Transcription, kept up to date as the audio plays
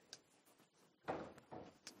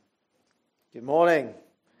Good morning.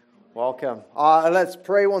 Welcome. Let's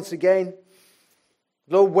pray once again.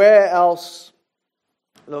 Lord, where else,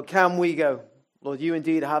 Lord, can we go? Lord, you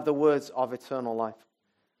indeed have the words of eternal life.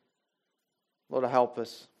 Lord, help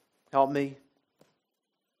us. Help me.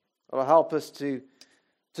 Lord, help us to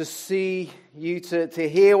see you, to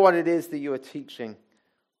hear what it is that you are teaching,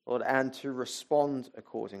 Lord, and to respond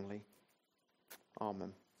accordingly.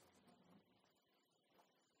 Amen.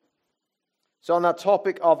 So on that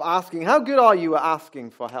topic of asking, how good are you at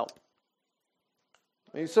asking for help?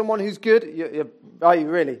 Are you someone who's good? Are you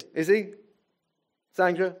really? Is he?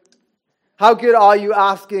 Sandra? How good are you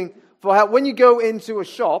asking for help? When you go into a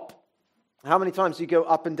shop, how many times do you go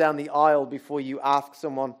up and down the aisle before you ask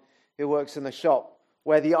someone who works in the shop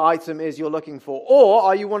where the item is you're looking for? Or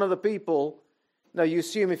are you one of the people, no, you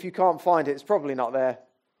assume if you can't find it, it's probably not there.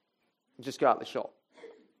 Just go out the shop.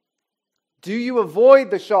 Do you avoid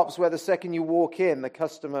the shops where the second you walk in, the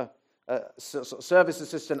customer service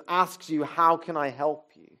assistant asks you, how can I help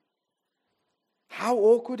you? How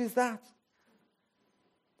awkward is that?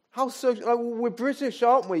 We're British,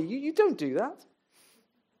 aren't we? You don't do that.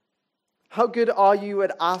 How good are you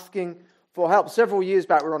at asking for help? Several years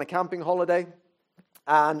back, we were on a camping holiday,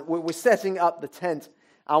 and we're setting up the tent,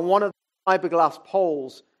 and one of the fiberglass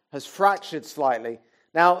poles has fractured slightly.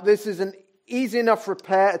 Now, this is an easy enough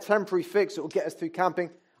repair, a temporary fix that will get us through camping.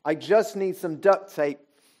 I just need some duct tape.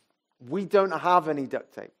 We don't have any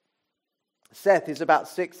duct tape. Seth is about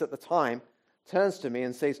 6 at the time, turns to me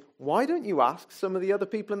and says, why don't you ask some of the other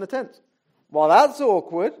people in the tent? Well, that's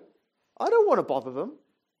awkward. I don't want to bother them.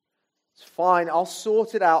 It's fine. I'll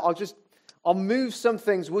sort it out. I'll move some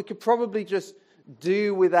things we could probably just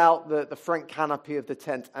do without the front canopy of the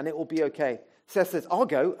tent, and it will be okay. Seth says, I'll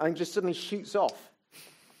go, and just suddenly shoots off.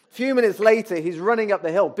 A few minutes later, he's running up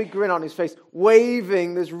the hill, big grin on his face,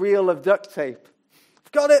 waving this reel of duct tape.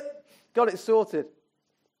 Got it sorted.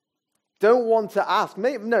 Don't want to ask.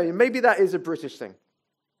 Maybe that is a British thing.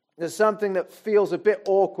 There's something that feels a bit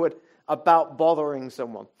awkward about bothering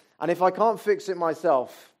someone. And if I can't fix it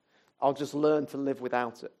myself, I'll just learn to live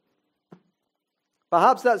without it.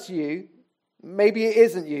 Perhaps that's you. Maybe it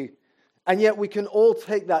isn't you. And yet we can all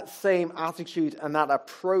take that same attitude and that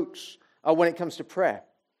approach when it comes to prayer.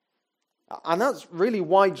 And that's really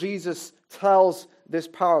why Jesus tells this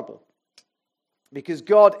parable. Because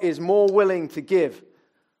God is more willing to give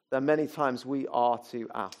than many times we are to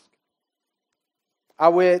ask.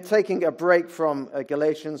 We're taking a break from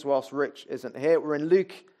Galatians whilst Rich isn't here. We're in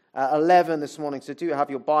Luke 11 this morning, so do have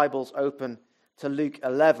your Bibles open to Luke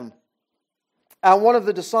 11. And one of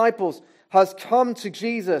the disciples has come to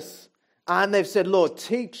Jesus and they've said, Lord,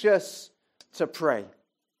 teach us to pray.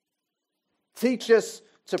 Teach us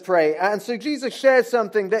to pray. And so Jesus shares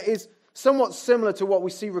something that is somewhat similar to what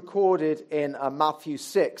we see recorded in Matthew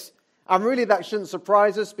 6. And really that shouldn't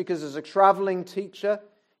surprise us because as a traveling teacher,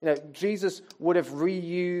 Jesus would have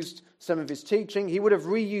reused some of his teaching. He would have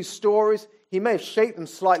reused stories. He may have shaped them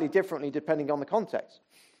slightly differently depending on the context.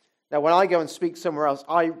 Now when I go and speak somewhere else,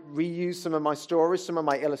 I reuse some of my stories, some of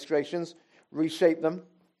my illustrations, reshape them.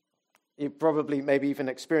 You probably maybe even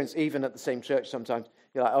experience, even at the same church sometimes,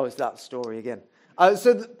 you're like, oh, it's that story again.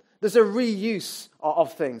 So there's a reuse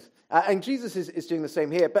of things. And Jesus is doing the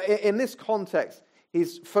same here. But in this context,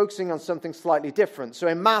 he's focusing on something slightly different. So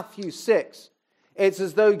in Matthew 6, it's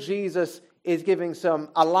as though Jesus is giving some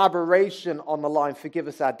elaboration on the line, forgive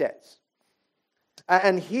us our debts.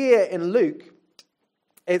 And here in Luke,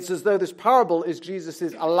 it's as though this parable is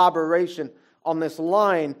Jesus' elaboration on this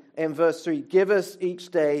line in verse 3, give us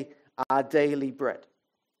each day our daily bread.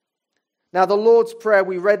 Now, the Lord's Prayer,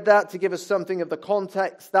 we read that to give us something of the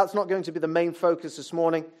context. That's not going to be the main focus this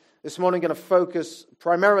morning. This morning, I'm going to focus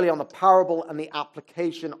primarily on the parable and the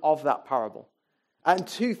application of that parable. And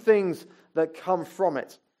two things that come from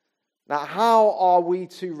it. Now, how are we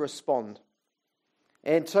to respond?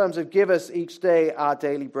 In terms of give us each day our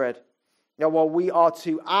daily bread. Now, well, we are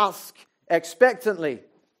to ask expectantly.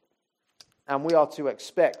 And we are to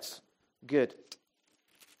expect good.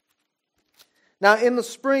 Now, in the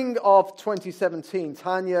spring of 2017,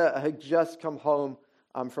 Tanya had just come home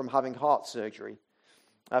from having heart surgery.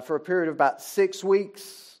 For a period of about 6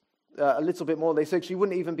 weeks, a little bit more, they said she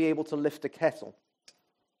wouldn't even be able to lift a kettle.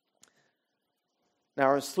 Now,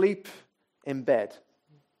 I'm asleep in bed,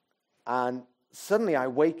 and suddenly I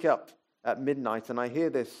wake up at midnight and I hear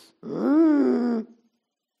this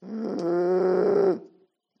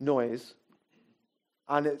noise,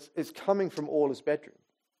 and it's coming from Orla's bedroom.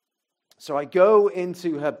 So I go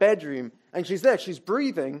into her bedroom, and she's there. She's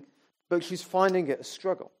breathing, but she's finding it a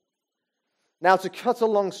struggle. Now, to cut a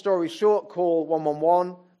long story short, call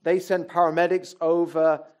 111. They send paramedics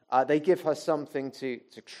over They give her something to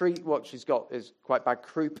treat what she's got is quite bad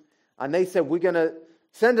croup. And they said, we're going to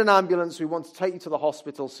send an ambulance. We want to take you to the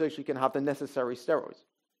hospital so she can have the necessary steroids.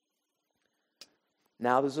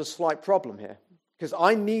 Now, there's a slight problem here, because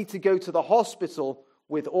I need to go to the hospital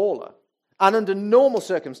with Orla. And under normal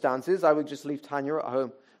circumstances, I would just leave Tanya at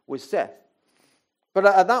home with Seth. But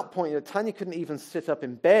at that point, Tanya couldn't even sit up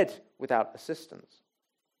in bed without assistance.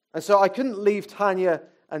 And so I couldn't leave Tanya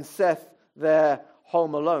and Seth there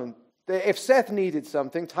home alone. If Seth needed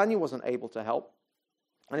something, Tanya wasn't able to help.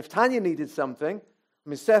 And if Tanya needed something,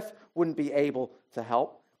 Seth wouldn't be able to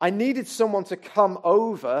help. I needed someone to come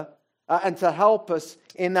over and to help us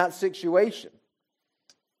in that situation.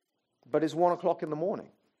 But it's 1 o'clock in the morning.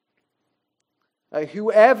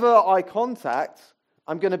 Whoever I contact,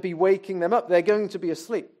 I'm going to be waking them up. They're going to be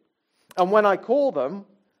asleep. And when I call them,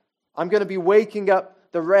 I'm going to be waking up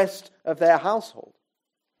the rest of their household.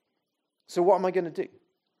 So what am I going to do?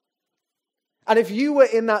 And if you were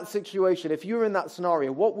in that situation, if you were in that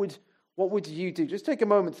scenario, what would you do? Just take a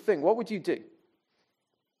moment to think. What would you do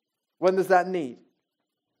when there's that need?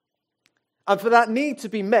 And for that need to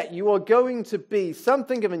be met, you are going to be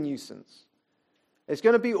something of a nuisance. It's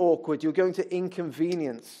going to be awkward. You're going to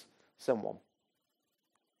inconvenience someone.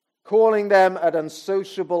 Calling them at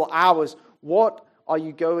unsociable hours. What are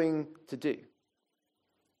you going to do?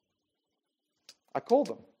 I called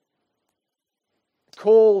them.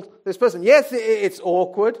 Called this person. Yes, it's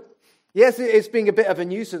awkward. Yes, it's being a bit of a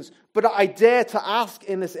nuisance. But I dare to ask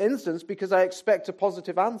in this instance because I expect a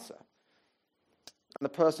positive answer. And the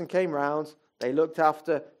person came round. They looked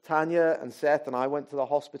after Tanya and Seth, and I went to the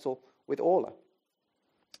hospital with Orla.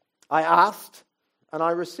 I asked, and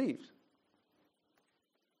I received.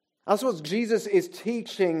 That's what Jesus is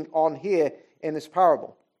teaching on here in this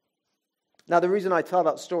parable. Now, the reason I tell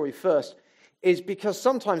that story first is because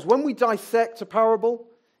sometimes when we dissect a parable,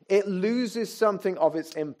 it loses something of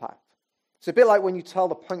its impact. It's a bit like when you tell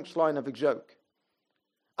the punchline of a joke.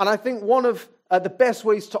 And I think one of the best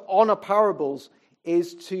ways to honor parables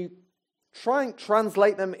is to try and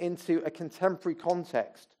translate them into a contemporary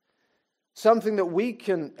context. Something that we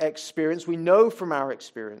can experience, we know from our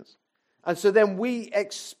experience. And so then we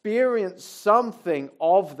experience something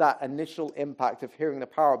of that initial impact of hearing the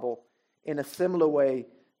parable in a similar way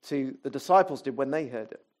to the disciples did when they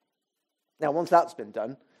heard it. Now, once that's been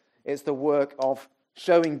done, it's the work of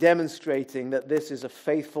showing, demonstrating that this is a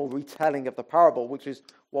faithful retelling of the parable, which is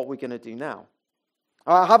what we're going to do now.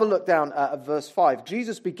 Have a look down at verse 5.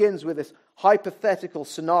 Jesus begins with this hypothetical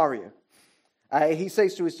scenario. He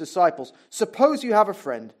says to his disciples, suppose you have a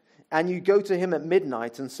friend and you go to him at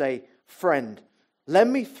midnight and say, friend,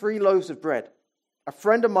 lend me 3 loaves of bread. A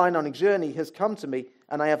friend of mine on a journey has come to me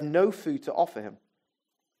and I have no food to offer him.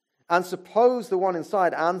 And suppose the one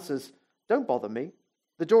inside answers, don't bother me.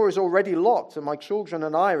 The door is already locked and my children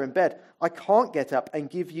and I are in bed. I can't get up and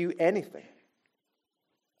give you anything.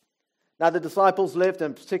 Now, the disciples lived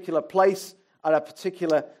in a particular place at a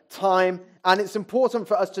particular time, and it's important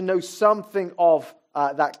for us to know something of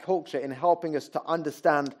that culture in helping us to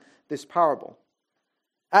understand this parable.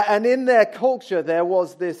 And in their culture, there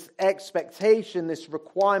was this expectation, this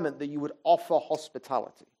requirement that you would offer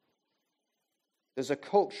hospitality. There's a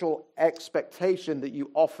cultural expectation that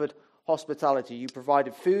you offered hospitality. You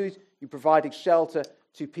provided food, you provided shelter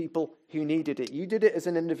to people who needed it. You did it as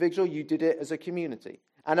an individual, you did it as a community.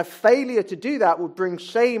 And a failure to do that would bring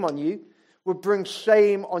shame on you, would bring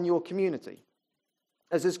shame on your community.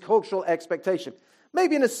 As this cultural expectation.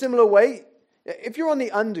 Maybe in a similar way, if you're on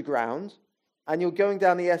the underground and you're going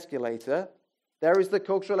down the escalator, there is the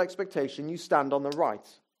cultural expectation you stand on the right.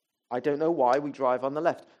 I don't know why we drive on the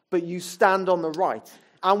left, but you stand on the right.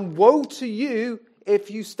 And woe to you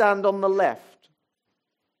if you stand on the left.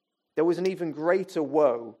 There was an even greater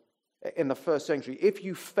woe in the first century if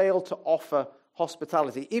you failed to offer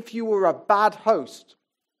hospitality. If you were a bad host,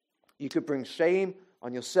 you could bring shame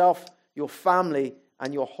on yourself, your family,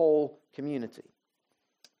 and your whole community.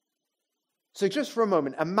 So just for a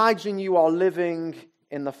moment, imagine you are living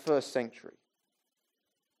in the first century.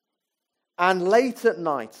 And late at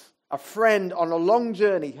night, a friend on a long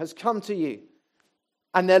journey has come to you,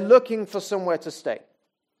 and they're looking for somewhere to stay.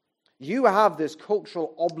 You have this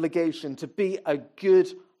cultural obligation to be a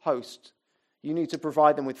good host. You need to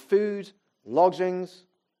provide them with food, lodgings,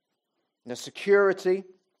 security.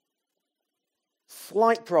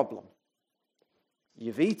 Slight problem.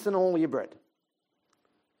 You've eaten all your bread.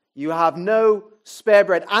 You have no spare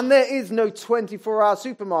bread. And there is no 24-hour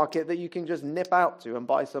supermarket that you can just nip out to and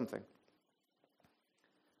buy something.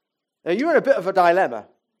 Now, you're in a bit of a dilemma.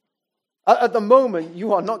 At the moment,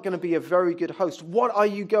 you are not going to be a very good host. What are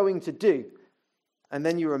you going to do? And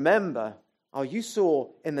then you remember, oh, you saw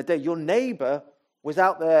in the day your neighbor was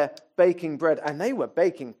out there baking bread, and they were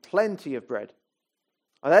baking plenty of bread.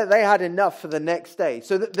 They had enough for the next day,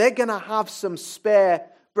 so that they're going to have some spare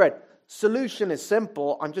bread. Solution is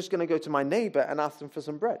simple. I'm just going to go to my neighbor and ask them for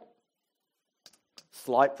some bread.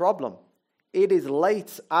 Slight problem. It is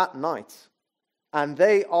late at night, and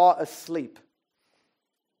they are asleep.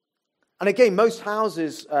 And again, most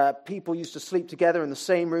houses, people used to sleep together in the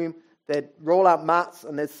same room. They'd roll out mats,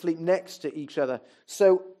 and they'd sleep next to each other.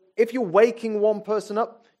 So if you're waking one person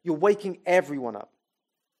up, you're waking everyone up,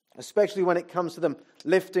 especially when it comes to them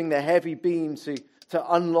lifting the heavy beam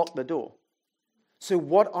to unlock the door. So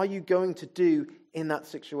what are you going to do in that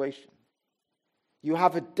situation? You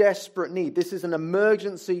have a desperate need. This is an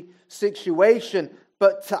emergency situation,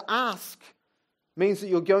 but to ask means that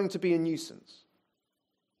you're going to be a nuisance.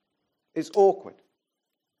 It's awkward.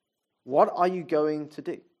 What are you going to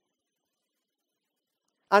do?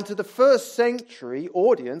 And to the first century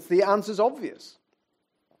audience, the answer's obvious.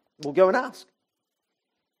 We'll go and ask.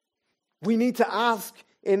 We need to ask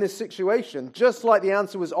in this situation, just like the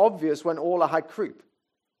answer was obvious when Orla had croup.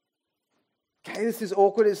 Okay, this is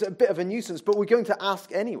awkward, it's a bit of a nuisance, but we're going to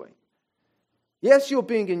ask anyway. Yes, you're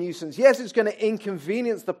being a nuisance. Yes, it's going to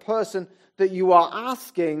inconvenience the person that you are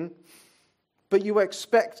asking, but you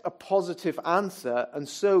expect a positive answer, and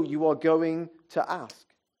so you are going to ask.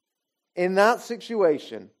 In that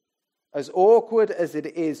situation, as awkward as it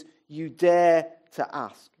is, you dare to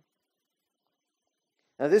ask.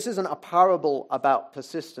 Now, this isn't a parable about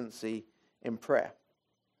persistency in prayer.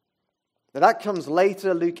 Now, that comes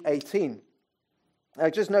later, Luke 18.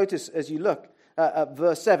 Just notice as you look at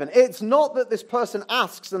verse 7. It's not that this person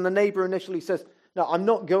asks and the neighbor initially says, no, I'm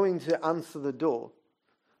not going to answer the door.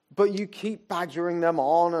 But you keep badgering them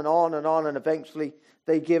on and on and on, and eventually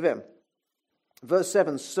they give in. Verse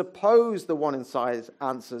 7, suppose the one inside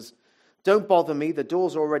answers, don't bother me, the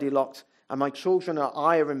door's already locked, and my children and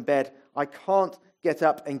I are in bed. I can't get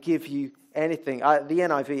up and give you anything. The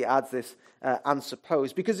NIV adds this, and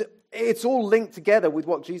suppose, because it's all linked together with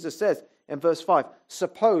what Jesus says in verse 5.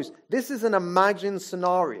 Suppose, this is an imagined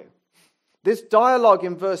scenario. This dialogue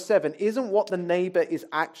in verse 7 isn't what the neighbor is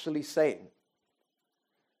actually saying.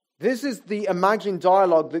 This is the imagined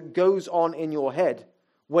dialogue that goes on in your head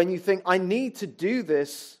when you think, I need to do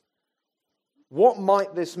this. What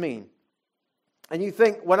might this mean? And you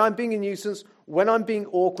think, when I'm being a nuisance, when I'm being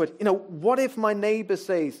awkward, what if my neighbor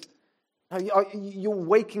says, you're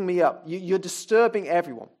waking me up, you're disturbing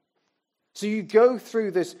everyone. So you go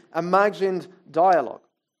through this imagined dialogue.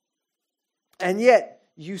 And yet,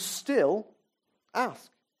 you still ask.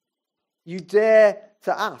 You dare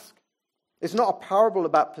to ask. It's not a parable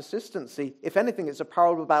about persistency. If anything, it's a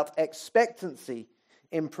parable about expectancy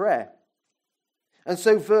in prayer. And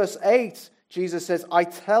so verse 8, Jesus says, I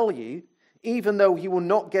tell you, even though he will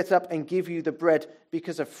not get up and give you the bread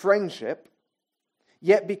because of friendship,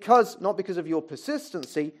 yet not because of your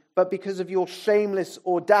persistency, but because of your shameless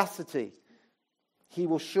audacity, he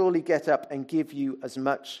will surely get up and give you as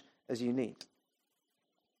much as you need.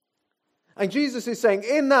 And Jesus is saying,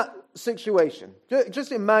 in that situation,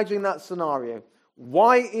 just imagine that scenario.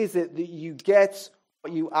 Why is it that you get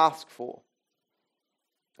what you ask for?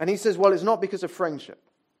 And he says, well, it's not because of friendship.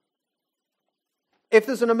 If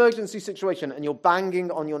there's an emergency situation and you're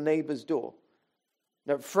banging on your neighbor's door,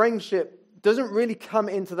 friendship doesn't really come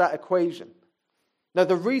into that equation. Now,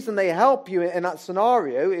 the reason they help you in that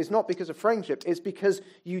scenario is not because of friendship. It's because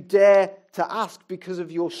you dare to ask because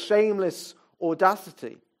of your shameless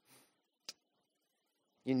audacity.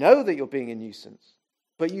 You know that you're being a nuisance,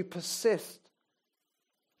 but you persist.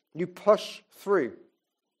 You push through.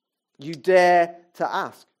 You dare to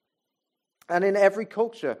ask. And in every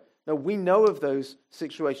culture, we know of those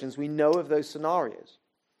situations. We know of those scenarios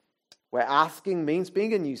where asking means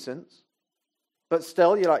being a nuisance, but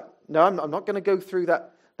still you're like, no, I'm not going to go through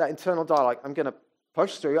that internal dialogue. I'm going to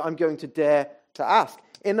push through. I'm going to dare to ask.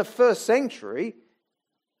 In the first century,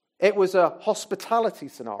 it was a hospitality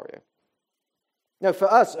scenario. Now,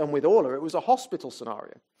 for us and with Orla, it was a hospital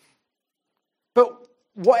scenario. But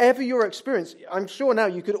whatever your experience, I'm sure now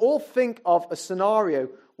you could all think of a scenario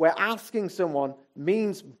where asking someone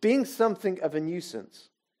means being something of a nuisance.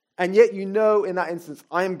 And yet you know in that instance,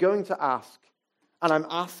 I am going to ask, and I'm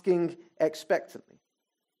asking expectantly.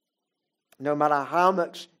 No matter how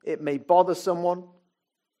much it may bother someone,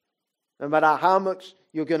 no matter how much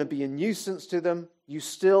you're going to be a nuisance to them, you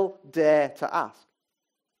still dare to ask.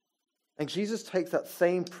 And Jesus takes that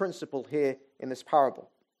same principle here in this parable.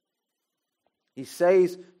 He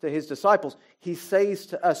says to his disciples, he says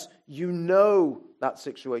to us, you know that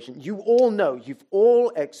situation. You all know, you've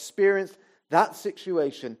all experienced that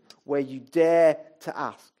situation where you dare to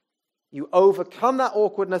ask. You overcome that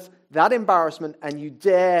awkwardness, that embarrassment, and you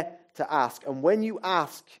dare to ask. And when you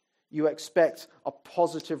ask, you expect a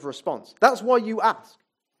positive response. That's why you ask.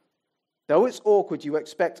 Though it's awkward, you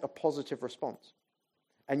expect a positive response.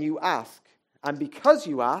 And you ask. And because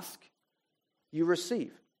you ask, you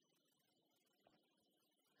receive.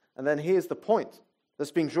 And then here's the point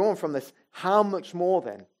that's being drawn from this. How much more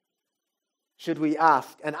then should we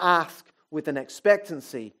ask, and ask with an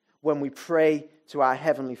expectancy when we pray to our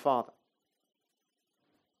Heavenly Father?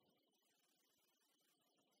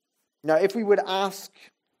 Now, if we would ask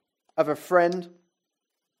of a friend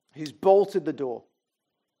who's bolted the door,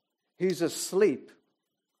 who's asleep,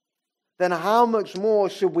 then how much more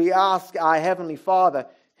should we ask our Heavenly Father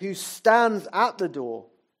who stands at the door,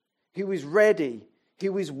 who is ready,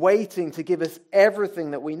 who is waiting to give us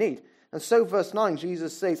everything that we need? And so verse 9,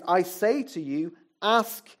 Jesus says, I say to you,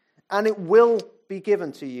 ask and it will be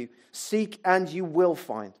given to you. Seek and you will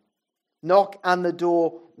find. Knock and the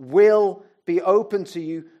door will be open to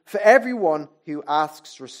you. For everyone who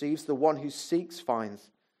asks receives, the one who seeks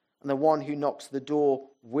finds, and the one who knocks the door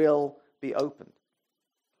will be opened.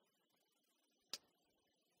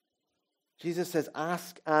 Jesus says,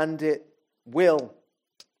 ask and it will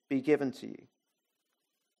be given to you.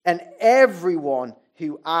 And everyone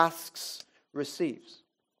who asks receives.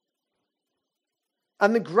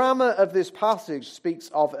 And the grammar of this passage speaks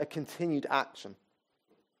of a continued action.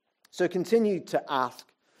 So continue to ask,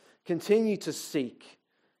 continue to seek,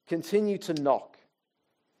 continue to knock.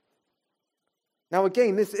 Now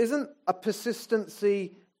again, this isn't a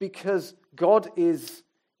persistency because God is,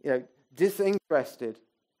 disinterested,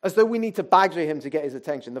 as though we need to badger him to get his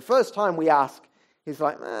attention. The first time we ask, he's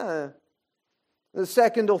like, The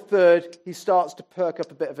second or third, he starts to perk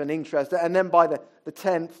up a bit of an interest. And then by the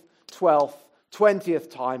 10th, 12th, 20th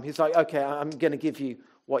time, he's like, okay, I'm going to give you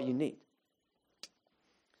what you need.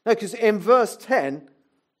 No, because in verse 10,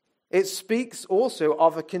 it speaks also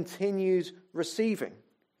of a continued receiving,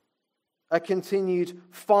 a continued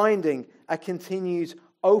finding, a continued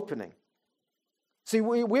opening. See,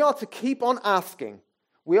 we are to keep on asking.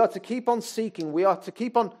 We are to keep on seeking. We are to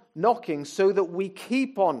keep on knocking so that we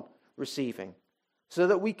keep on receiving, so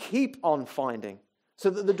that we keep on finding, so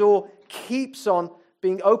that the door keeps on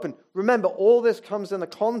being open. Remember, all this comes in the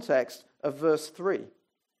context of verse 3.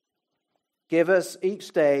 Give us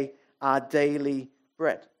each day our daily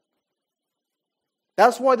bread.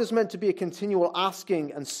 That's why there's meant to be a continual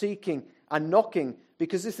asking and seeking and knocking,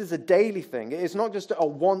 because this is a daily thing. It's not just a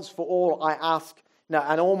once for all, I ask now,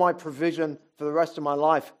 and all my provision for the rest of my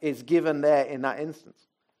life is given there in that instance.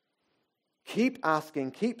 Keep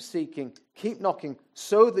asking, keep seeking, keep knocking,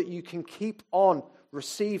 so that you can keep on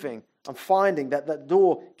receiving and finding that that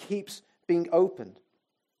door keeps being opened.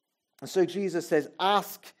 And so Jesus says,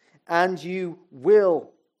 ask and you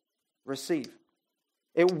will receive.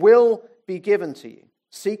 It will be given to you.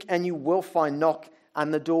 Seek and you will find. Knock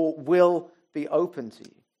and the door will be open to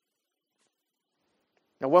you.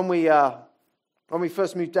 Now, when we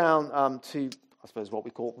first moved down to, I suppose, what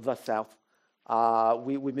we call the South,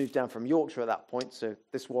 we moved down from Yorkshire at that point, so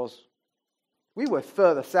we were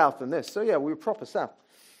further south than this, so yeah, we were proper south.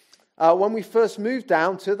 When we first moved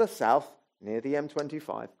down to the south, near the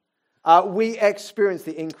M25, we experienced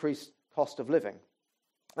the increased cost of living.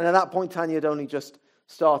 And at that point, Tanya had only just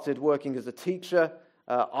started working as a teacher.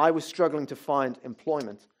 I was struggling to find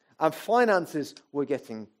employment. And finances were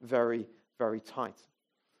getting very, very tight.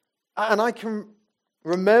 And I can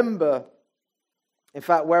remember, in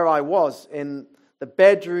fact, where I was in the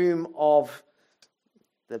bedroom of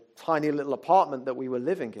the tiny little apartment that we were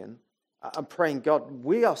living in, I'm praying, God,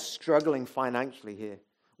 we are struggling financially here.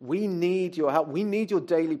 We need your help. We need your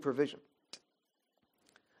daily provision.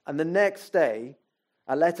 And the next day,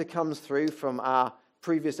 a letter comes through from our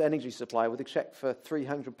previous energy supplier with a check for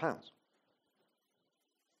 £300.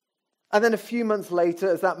 And then a few months later,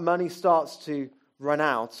 as that money starts to run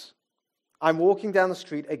out, I'm walking down the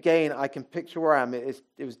street. Again, I can picture where I am. It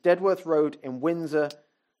was Dedworth Road in Windsor,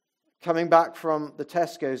 coming back from the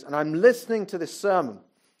Tesco's, and I'm listening to this sermon.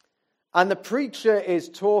 And the preacher is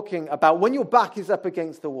talking about when your back is up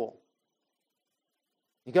against the wall.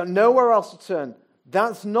 You've got nowhere else to turn.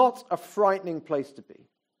 That's not a frightening place to be.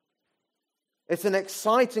 It's an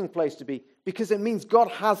exciting place to be because it means God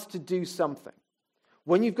has to do something.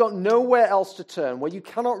 When you've got nowhere else to turn, where you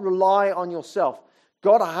cannot rely on yourself,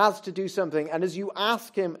 God has to do something. And as you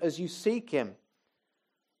ask him, as you seek him,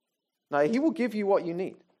 now he will give you what you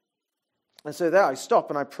need. And so there I stop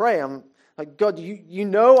and I pray. I'm like, God, you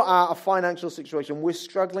know our financial situation. We're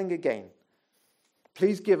struggling again.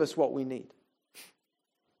 Please give us what we need.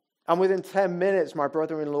 And within 10 minutes, my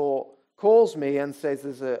brother-in-law calls me and says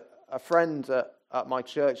there's a friend at my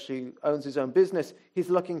church who owns his own business. He's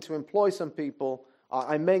looking to employ some people.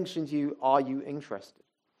 I mentioned you. Are you interested?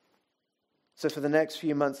 So for the next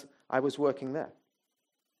few months, I was working there.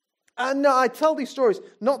 And I tell these stories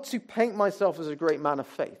not to paint myself as a great man of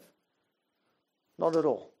faith. Not at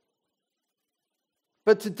all.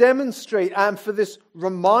 But to demonstrate and for this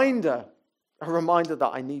reminder, a reminder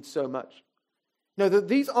that I need so much. No, that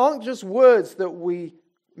these aren't just words that we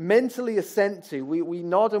mentally assent to. We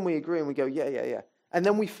nod and we agree and we go, yeah. And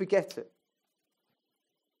then we forget it.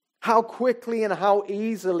 How quickly and how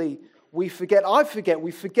easily we forget.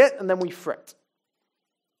 We forget and then we fret.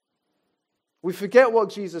 We forget what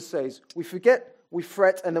Jesus says. We forget, we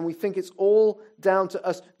fret, and then we think it's all down to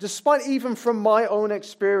us, despite even from my own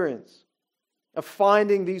experience of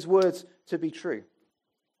finding these words to be true.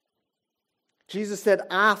 Jesus said,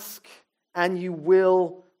 ask and you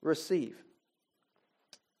will receive.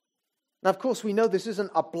 Now, of course, we know this isn't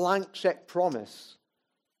a blank check promise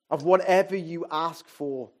of whatever you ask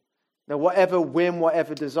for, now, whatever whim,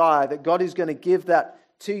 whatever desire, that God is going to give that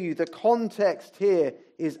to you. The context here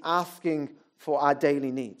is asking for our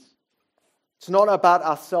daily needs. It's not about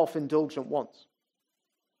our self-indulgent wants.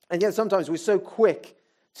 And yet sometimes we're so quick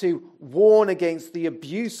to warn against the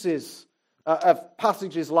abuses of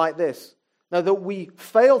passages like this. Now that we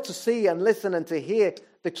fail to see and listen and to hear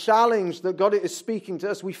the challenge that God is speaking to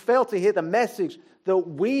us. We fail to hear the message that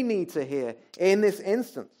we need to hear in this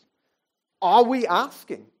instance. Are we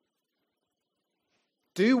asking?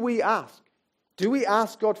 Do we ask? Do we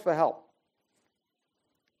ask God for help?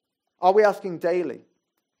 Are we asking daily?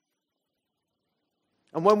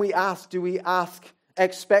 And when we ask, do we ask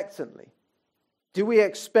expectantly? Do we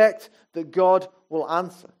expect that God will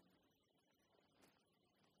answer?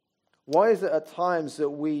 Why is it at times that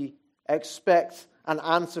we expect an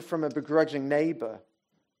answer from a begrudging neighbor,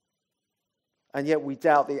 and yet we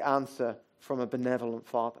doubt the answer from a benevolent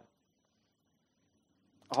Father?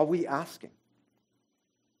 Are we asking?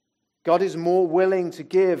 God is more willing to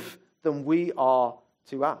give than we are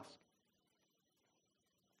to ask.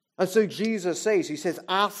 And so Jesus says, he says,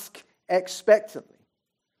 ask expectantly.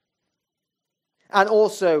 And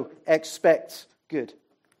also expect good.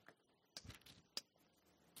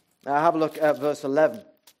 Now have a look at verse 11.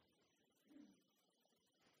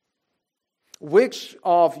 Which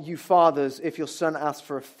of you fathers, if your son asks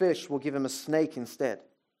for a fish, will give him a snake instead?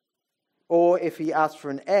 Or if he asks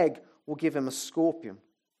for an egg, will give him a scorpion?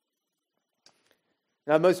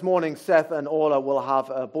 Now, most mornings, Seth and Orla will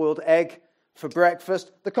have a boiled egg for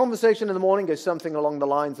breakfast. The conversation in the morning goes something along the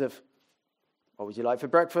lines of, what would you like for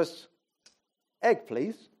breakfast? Egg,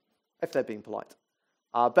 please, if they're being polite.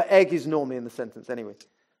 But egg is normally in the sentence anyway.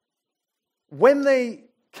 When they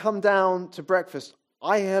come down to breakfast,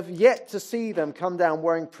 I have yet to see them come down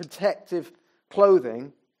wearing protective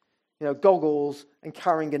clothing, goggles, and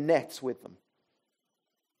carrying a net with them.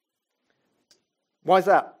 Why is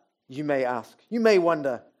that? You may ask. You may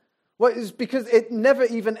wonder. Well, it's because it never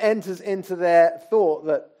even enters into their thought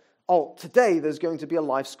that, today there's going to be a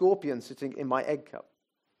live scorpion sitting in my egg cup.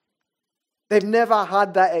 They've never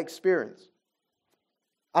had that experience.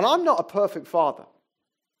 And I'm not a perfect father.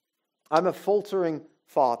 I'm a faltering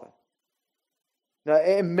father. Now,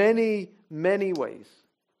 in many, many ways.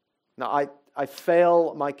 Now, I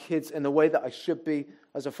fail my kids in the way that I should be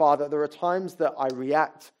as a father. There are times that I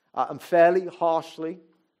react unfairly, harshly.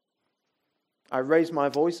 I raise my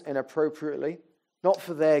voice inappropriately, not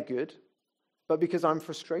for their good, but because I'm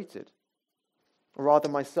frustrated. Or rather,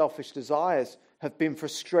 my selfish desires have been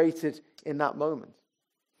frustrated in that moment.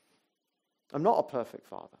 I'm not a perfect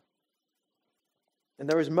father. And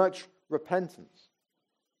there is much repentance.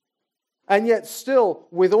 And yet still,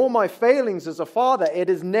 with all my failings as a father, it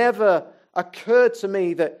has never occurred to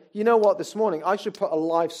me that, this morning I should put a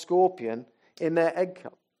live scorpion in their egg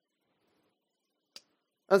cup.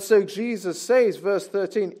 And so Jesus says, verse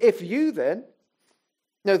 13, if you then,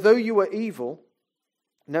 though you are evil,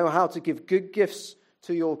 know how to give good gifts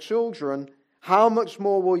to your children, how much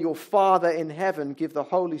more will your Father in heaven give the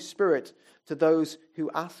Holy Spirit to those who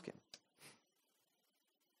ask him?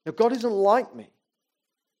 Now, God isn't like me.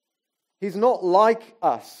 He's not like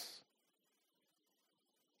us.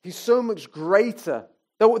 He's so much greater.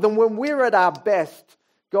 Than when we're at our best,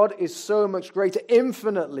 God is so much greater,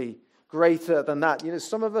 infinitely greater than that.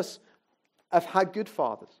 Some of us have had good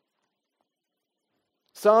fathers.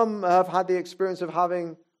 Some have had the experience of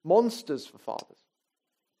having monsters for fathers.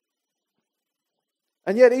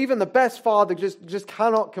 And yet even the best father just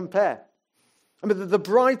cannot compare. I mean, the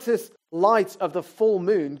brightest light of the full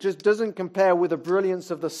moon just doesn't compare with the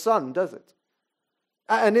brilliance of the sun, does it?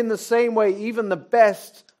 And in the same way, even the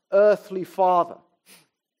best earthly father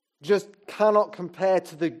just cannot compare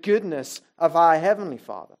to the goodness of our Heavenly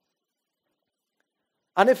Father.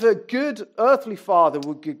 And if a good earthly father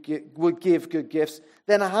would give good gifts,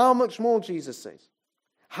 then how much more, Jesus says,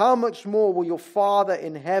 how much more will your Father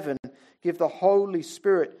in heaven give the Holy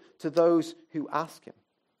Spirit to those who ask him?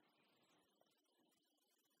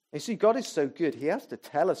 You see, God is so good, he has to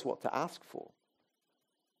tell us what to ask for.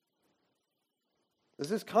 There's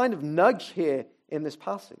this kind of nudge here in this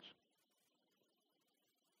passage.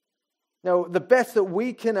 Now, the best that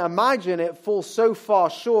we can imagine, it falls so far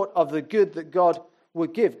short of the good that God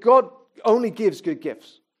would give. God only gives good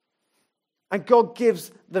gifts. And God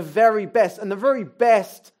gives the very best. And the very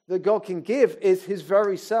best that God can give is his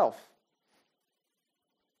very self.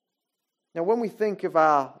 Now, when we think of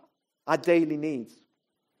our daily needs,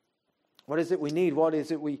 what is it we need? What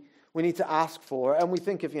is it we need to ask for? And we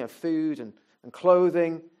think of food and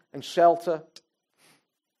clothing and shelter.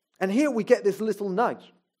 And here we get this little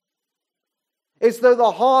nudge. It's though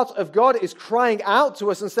the heart of God is crying out to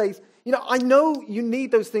us and says, I know you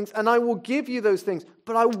need those things and I will give you those things,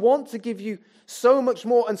 but I want to give you so much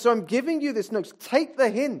more. And so I'm giving you this nudge. Take the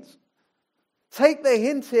hint. Take the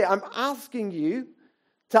hint here. I'm asking you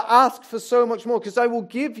to ask for so much more because I will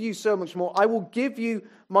give you so much more. I will give you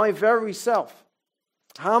my very self.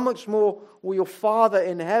 How much more will your Father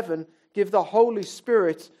in heaven give the Holy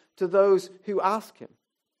Spirit to those who ask him?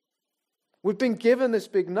 We've been given this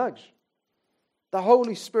big nudge. The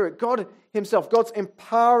Holy Spirit, God himself, God's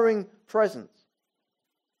empowering presence.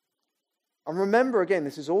 And remember again,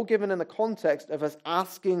 this is all given in the context of us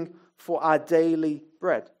asking for our daily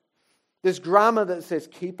bread. There's grammar that says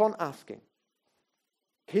keep on asking,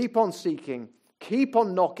 keep on seeking, keep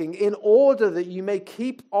on knocking in order that you may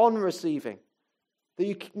keep on receiving, that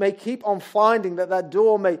you may keep on finding, that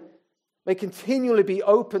door may continually be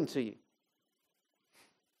open to you.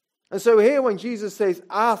 And so here when Jesus says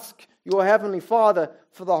ask your Heavenly Father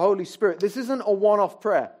for the Holy Spirit, this isn't a one-off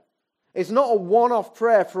prayer. It's not a one-off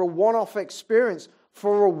prayer for a one-off experience,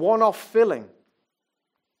 for a one-off filling.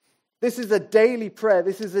 This is a daily prayer.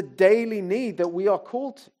 This is a daily need that we are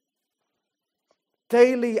called to.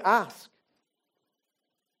 Daily ask.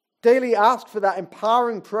 Daily ask for that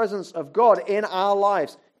empowering presence of God in our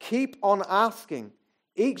lives. Keep on asking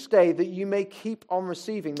each day that you may keep on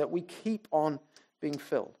receiving, that we keep on being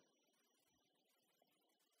filled.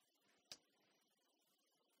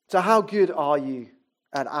 So how good are you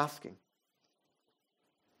at asking?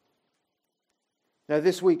 Now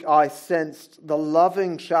this week I sensed the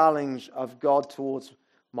loving challenge of God towards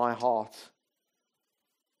my heart.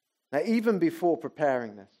 Now even before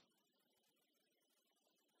preparing this.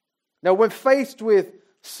 Now when faced with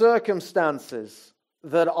circumstances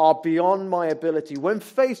that are beyond my ability, when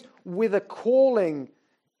faced with a calling,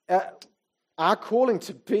 our calling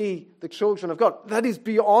to be the children of God, that is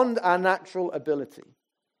beyond our natural ability.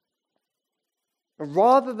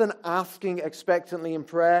 Rather than asking expectantly in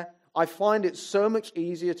prayer, I find it so much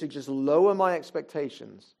easier to just lower my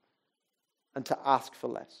expectations and to ask for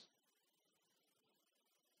less.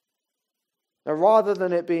 Now, rather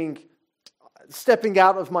than it being stepping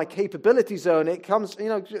out of my capability zone, it comes,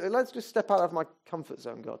 let's just step out of my comfort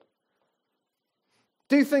zone, God.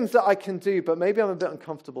 Do things that I can do, but maybe I'm a bit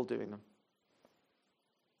uncomfortable doing them.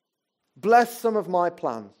 Bless some of my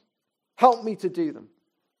plans. Help me to do them.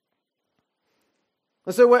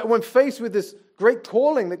 And so when faced with this great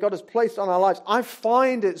calling that God has placed on our lives, I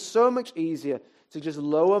find it so much easier to just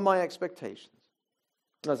lower my expectations.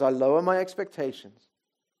 And as I lower my expectations,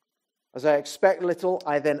 as I expect little,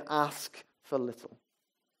 I then ask for little.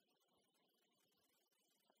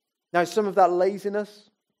 Now, some of that laziness,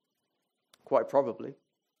 quite probably.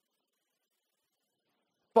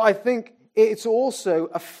 But I think it's also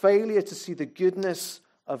a failure to see the goodness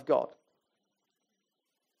of God.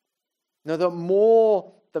 Now, that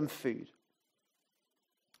more than food,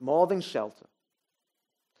 more than shelter,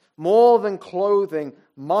 more than clothing,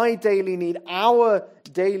 my daily need, our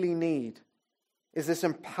daily need, is this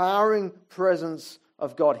empowering presence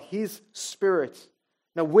of God, His Spirit,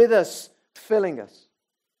 now with us, filling us.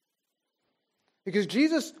 Because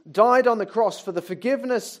Jesus died on the cross for the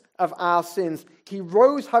forgiveness of our sins. He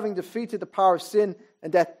rose having defeated the power of sin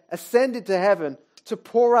and death, ascended to heaven to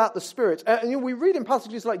pour out the Spirit. And we read in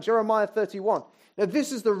passages like Jeremiah 31. Now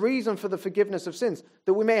this is the reason for the forgiveness of sins,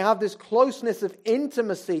 that we may have this closeness of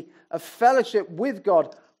intimacy, of fellowship with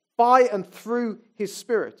God by and through His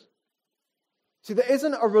Spirit. See, there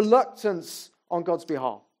isn't a reluctance on God's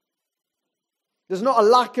behalf. There's not a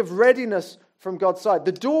lack of readiness from God's side.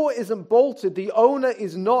 The door isn't bolted. The owner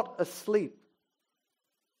is not asleep.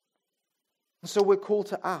 So we're called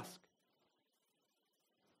to ask.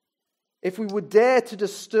 If we would dare to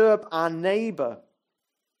disturb our neighbor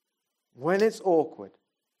when it's awkward,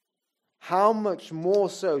 how much more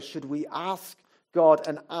so should we ask God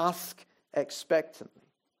and ask expectantly?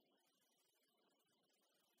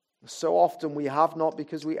 So often we have not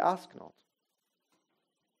because we ask not.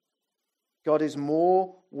 God is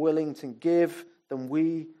more willing to give than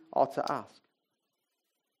we are to ask.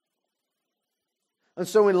 And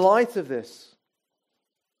so in light of this,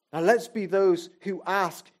 now let's be those who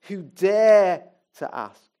ask, who dare to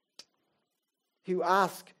ask. Who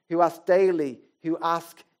ask daily, who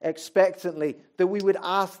ask expectantly, that we would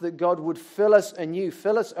ask that God would fill us anew,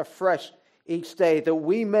 fill us afresh each day, that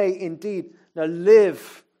we may indeed now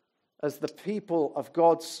live as the people of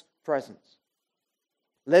God's presence,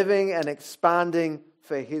 living and expanding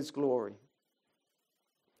for His glory.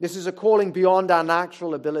 This is a calling beyond our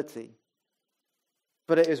natural ability,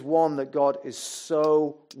 but it is one that God is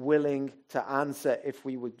so willing to answer if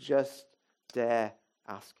we would just dare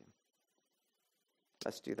ask Him.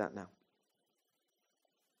 Let's do that now.